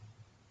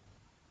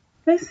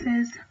This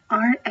is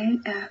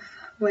RAF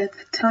with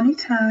Tony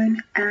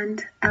Tone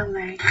and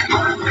LA.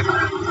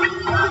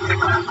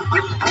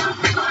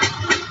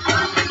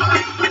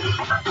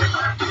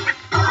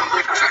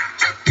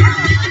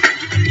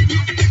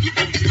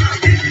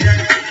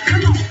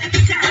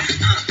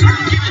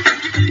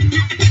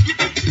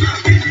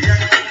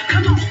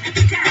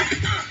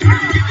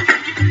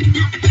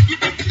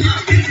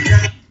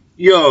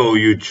 Yo,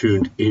 you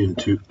tuned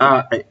into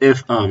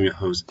RAF. I'm your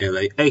host,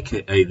 LA,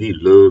 aka the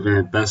Love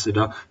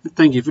Ambassador, and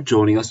thank you for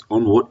joining us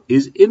on what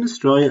is in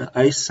Australia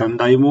a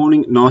Sunday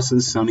morning, nice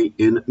and sunny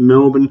in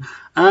Melbourne.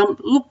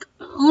 Look,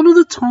 a lot of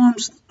the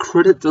times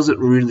credit doesn't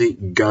really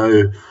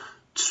go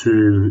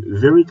to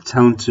very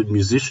talented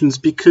musicians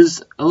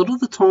because a lot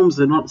of the times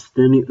they're not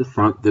standing at the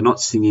front, they're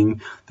not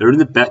singing, they're in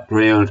the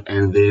background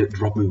and they're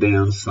dropping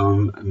down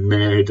some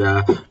mad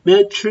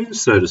tune,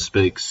 so to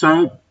speak.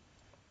 So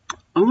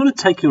I'm going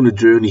to take you on a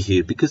journey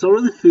here because I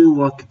really feel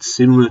like it's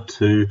similar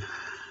to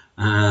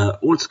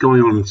what's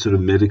going on in sort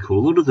of medical.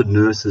 A lot of the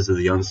nurses are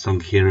the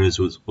unsung heroes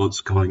with what's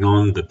going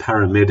on, the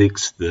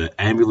paramedics, the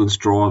ambulance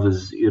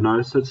drivers,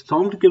 so it's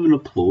time to give an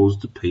applause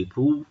to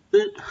people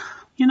that,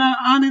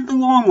 aren't in the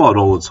limelight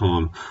all the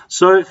time.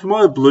 So for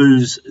my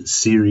blues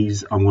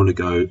series, I'm going to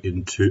go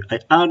into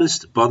an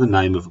artist by the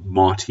name of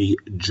Mighty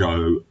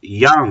Joe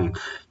Young.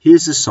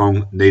 Here's the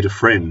song, Need a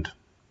Friend.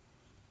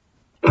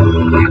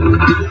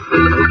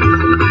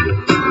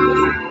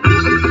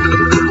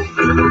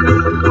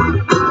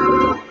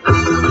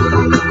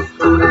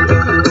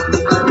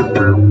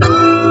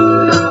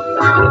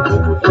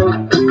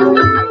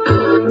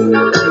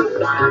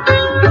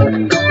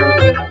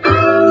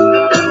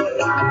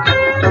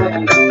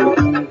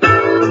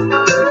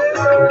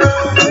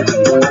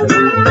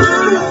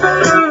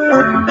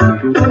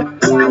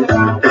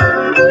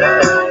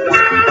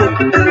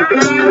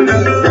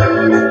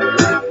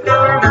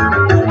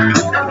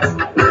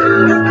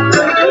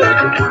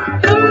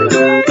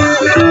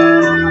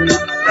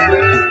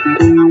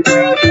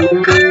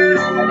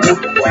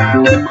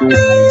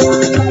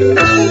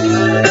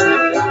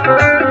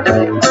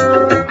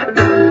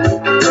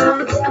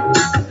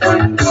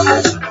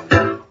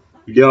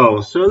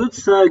 So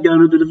let's go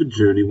on a bit of a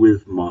journey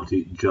with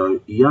Mighty Joe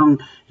Young.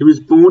 He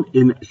was born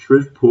in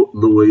Shreveport,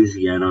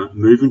 Louisiana,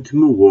 moving to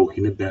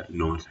Milwaukee in about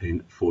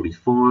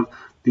 1945.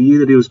 The year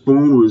that he was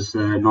born was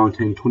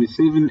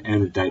 1927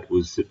 and the date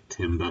was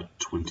September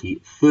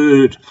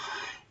 23rd.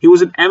 He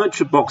was an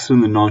amateur boxer in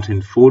the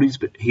 1940s,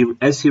 but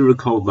as he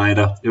recalled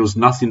later, there was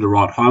nothing to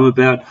write home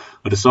about.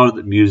 I decided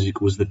that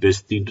music was the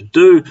best thing to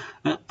do,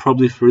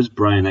 probably for his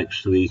brain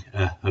actually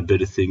a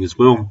better thing as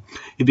well.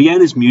 He began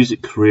his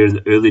music career in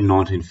the early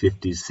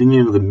 1950s,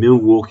 singing on the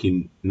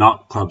Milwaukee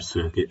nightclub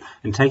circuit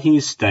and taking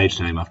his stage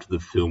name after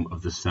the film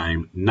of the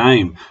same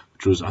name,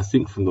 which was, I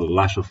think, from the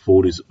latter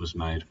 40s it was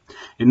made.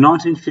 In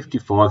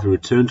 1955, he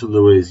returned to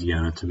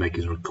Louisiana to make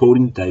his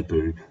recording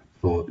debut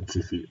for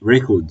Jiffy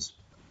Records.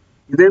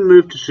 He then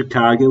moved to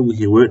Chicago where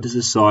he worked as a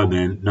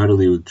sideman,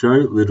 notably with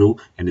Joe Little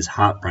and his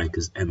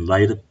Heartbreakers and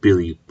later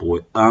Billy Boy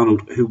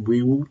Arnold, who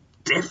we will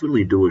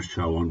definitely do a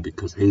show on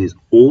because he is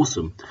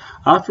awesome.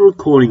 After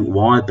recording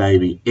Why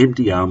Baby,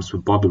 Empty Arms for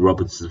Bobby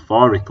Roberts'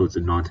 Fire Records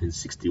in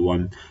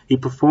 1961, he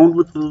performed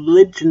with the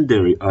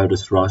legendary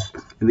Otis Rush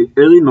in the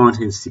early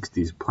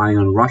 1960s, playing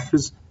on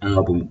Rush's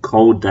album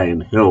Cold Day in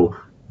Hell,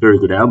 very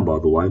good album by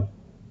the way.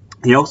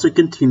 He also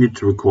continued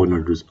to record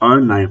under his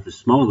own name for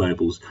small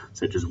labels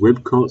such as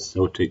Webcott,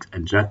 Celtics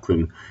and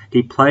Jacqueline.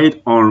 He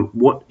played on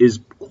what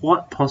is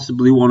quite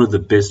possibly one of the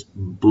best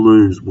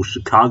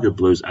Chicago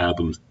blues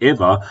albums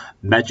ever,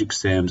 Magic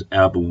Sam's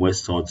album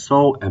West Side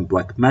Soul and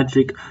Black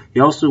Magic. He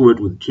also worked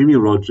with Jimmy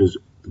Rogers,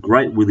 the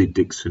great Willie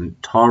Dixon,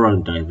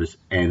 Tyrone Davis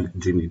and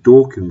Jimmy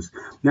Dawkins.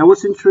 Now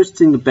what's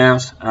interesting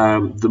about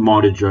the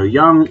Mighty Joe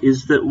Young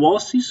is that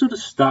whilst he sort of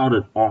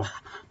started off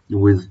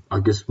with, I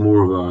guess,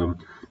 more of a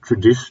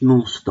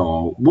traditional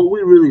style, what we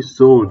really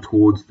saw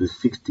towards the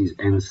 60s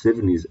and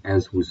 70s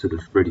as with sort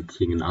of Freddie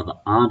King and other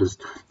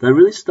artists, they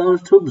really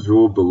started to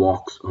absorb the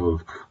likes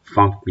of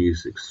funk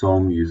music,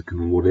 soul music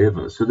and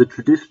whatever. So the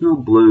traditional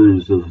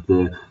blues of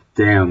the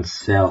down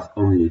south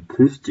on the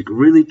acoustic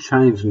really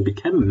changed and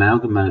became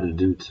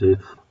amalgamated into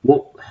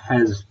what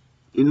has,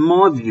 in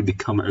my view,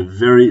 become a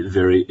very,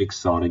 very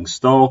exciting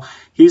style.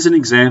 Here's an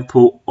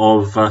example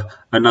of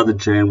another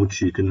jam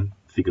which you can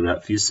figure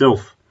out for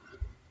yourself.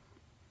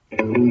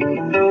 Daddy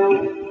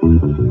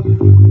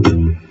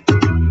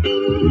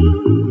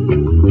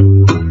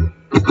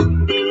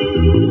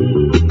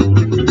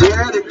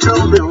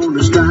told me on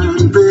the sky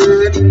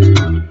bed,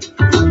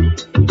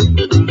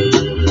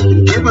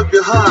 give up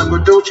your heart,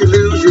 but don't you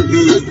lose your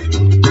head.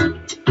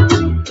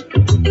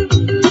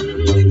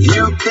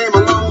 You came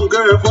along,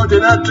 girl, what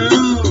did I do?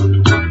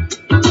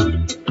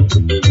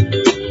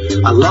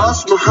 I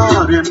lost my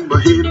heart and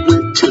my head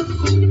went too.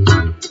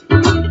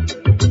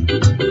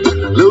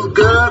 Little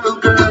girl,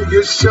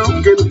 you sure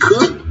can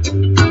cook.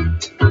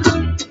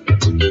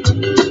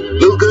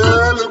 Little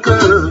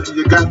girl,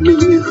 you got me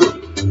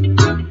hooked.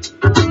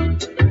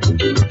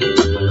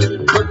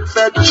 Cook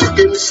that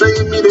chicken,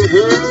 save me the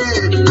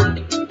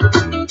head.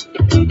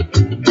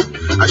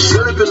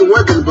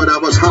 but I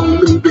was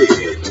home in bed,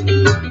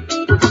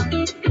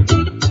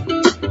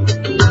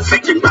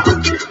 thinking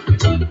about you,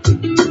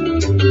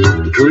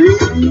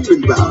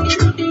 dreaming about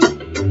you.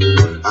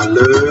 I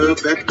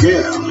love that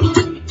girl.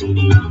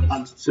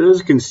 So as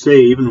you can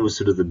see, even with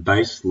sort of the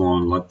bass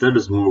line, like that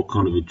is more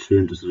kind of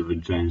attuned to sort of a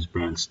James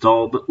Brown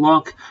style, but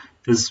like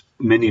as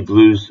many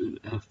blues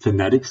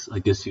fanatics, I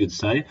guess you could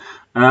say,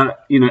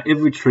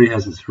 every tree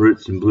has its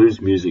roots in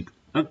blues music.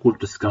 Like we've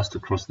discussed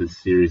across this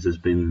series has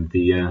been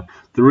the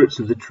roots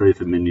of the tree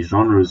for many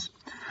genres.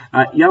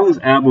 Young's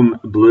album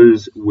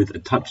Blues with a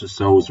Touch of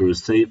Soul was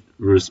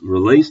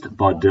released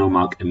by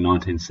Delmark in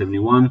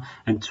 1971,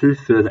 and two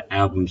further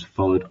albums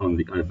followed on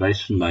the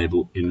Ovation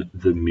label in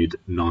the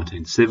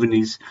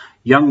mid-1970s.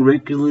 Young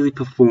regularly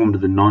performed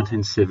in the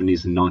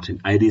 1970s and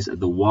 1980s at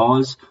the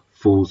Wise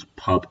Falls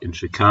Pub in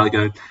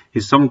Chicago.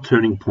 His song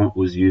Turning Point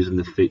was used in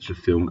the feature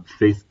film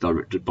Thief,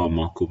 directed by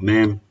Michael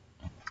Mann.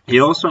 He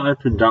also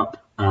opened up,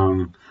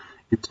 in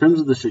terms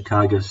of the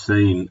Chicago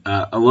scene,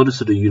 a lot of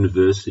sort of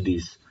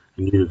universities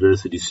and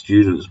university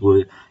students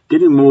were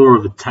getting more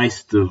of a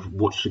taste of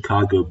what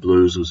Chicago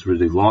blues was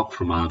really like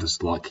from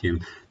artists like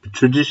him. But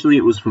traditionally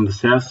it was from the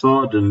South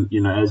Side, and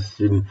as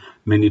in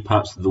many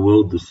parts of the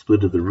world, the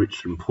split of the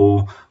rich and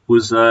poor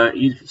was,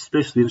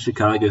 especially in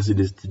Chicago as it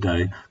is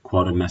today,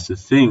 quite a massive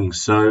thing.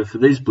 So for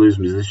these blues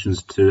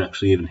musicians to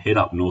actually even head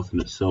up north in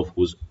itself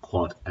was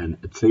quite an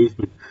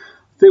achievement.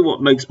 I think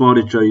what makes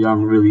Mighty Joe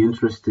Young really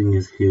interesting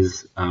is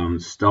his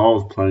style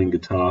of playing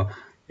guitar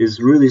is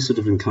really sort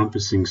of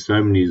encompassing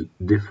so many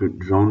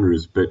different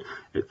genres, but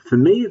for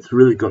me it's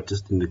really got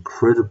just an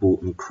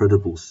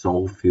incredible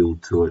soul feel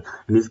to it,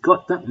 and it's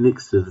got that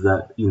mix of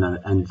that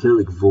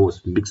angelic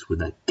voice mixed with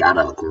that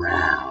gutter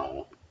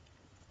growl.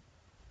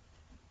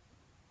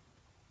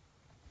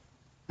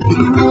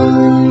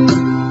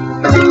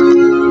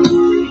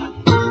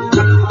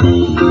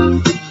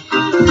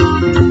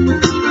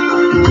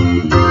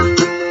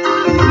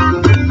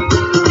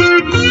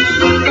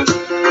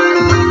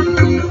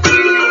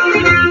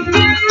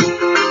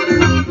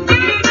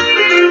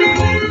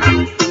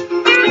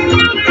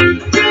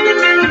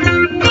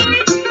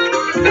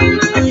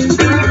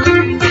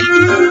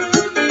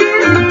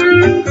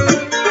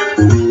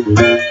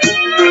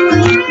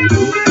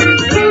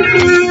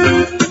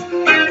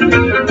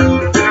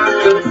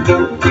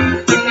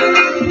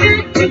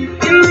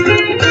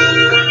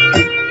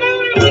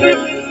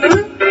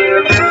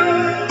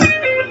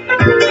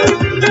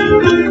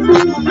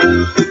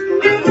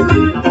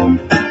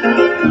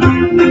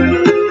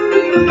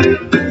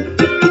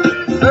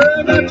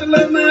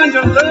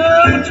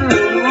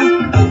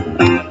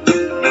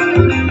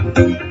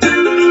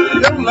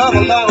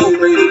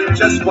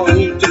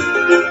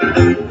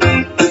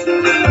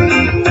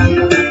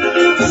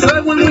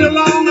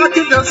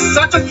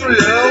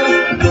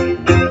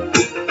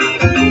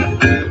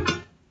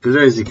 Because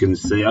as you can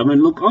see, I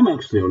mean, look, I'm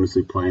actually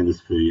honestly playing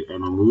this for you,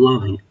 and I'm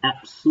loving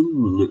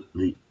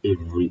absolutely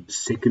every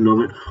second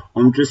of it.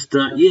 I'm just,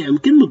 I'm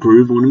getting my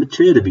groove on in my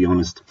chair, to be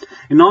honest.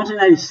 In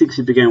 1986,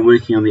 he began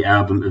working on the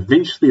album,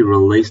 eventually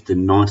released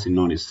in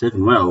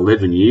 1997. Well,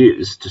 11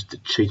 years, just a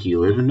cheeky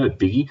 11, no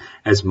biggie,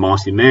 as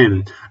Mighty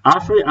Man.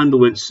 After he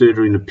underwent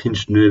surgery and a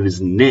pinched nerve in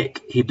his neck,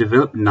 he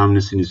developed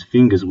numbness in his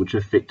fingers, which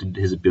affected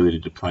his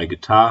ability to play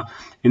guitar.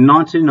 In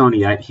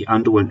 1998, he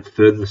underwent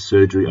further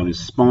surgery on his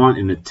spine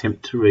in an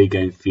attempt to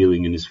regain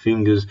feeling in his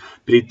fingers,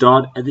 but he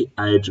died at the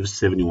age of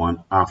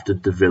 71 after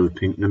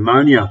developing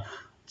pneumonia.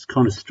 It's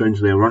kind of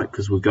strangely ironic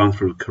because we're going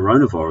through a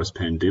coronavirus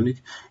pandemic.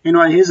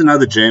 Anyway, here's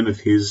another jam of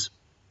his.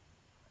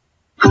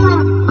 She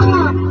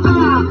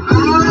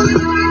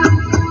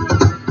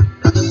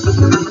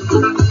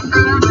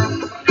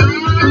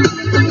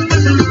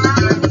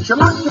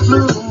likes the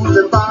blues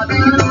and body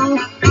blue.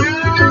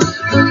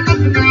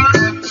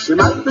 She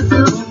might be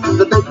due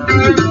the baby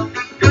you.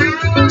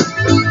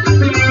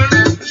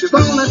 She's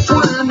only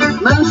 20,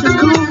 man, she's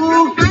cool.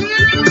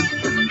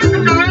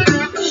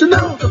 She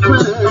knows the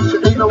plan, she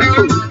ain't no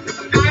fool.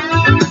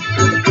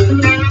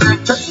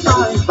 Take my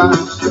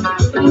advice,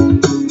 take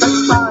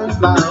my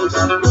advice.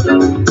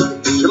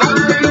 She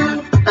likes the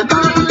blues and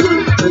body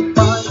blue. Take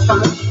my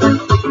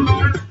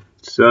advice.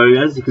 So,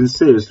 as you can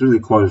see, it's really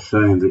quite a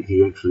shame that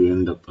he actually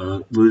ended up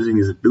losing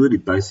his ability,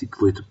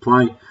 basically, to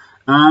play.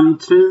 In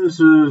terms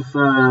of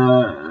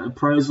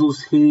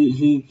appraisals,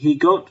 he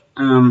got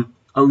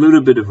a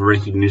little bit of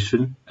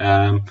recognition,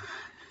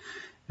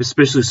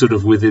 especially sort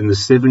of within the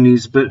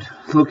 70s. But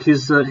look,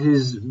 his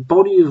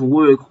body of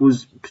work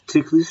was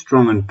particularly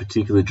strong, and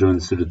particularly during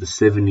sort of the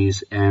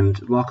 70s.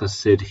 And like I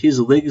said, his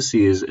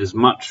legacy is as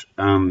much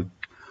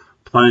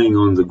playing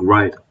on the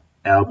great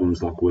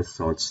albums like West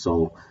Side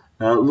Soul.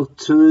 Look,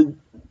 to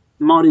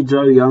Mighty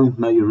Joe Young,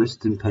 may you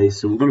rest in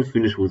peace. And we're going to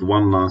finish with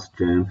one last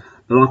jam.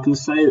 But I can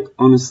say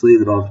honestly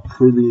that I've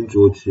truly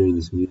enjoyed sharing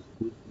this music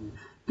with you.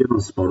 Get on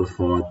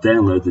Spotify,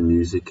 download the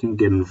music, and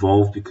get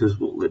involved because,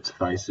 well, let's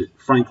face it,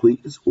 frankly,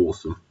 it's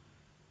awesome.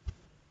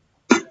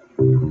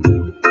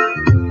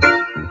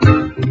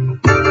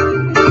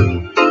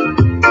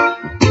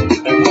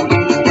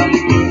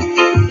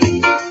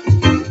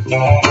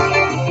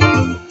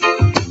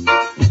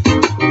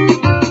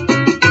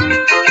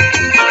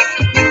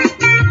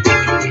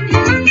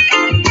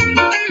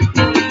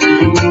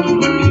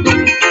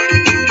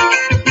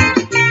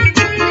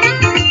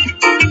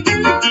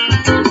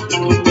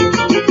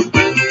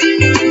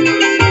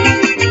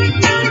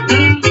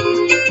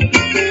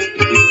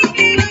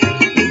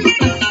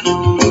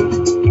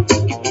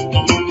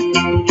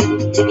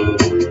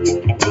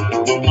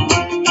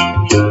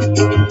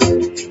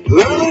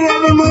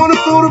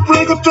 before the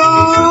break of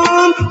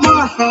dawn.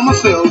 I found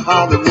myself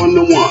highway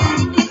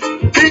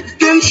 101.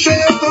 Picking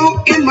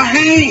shell in my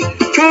hand,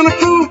 trying to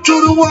prove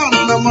to the world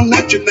I'm a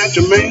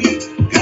natural man.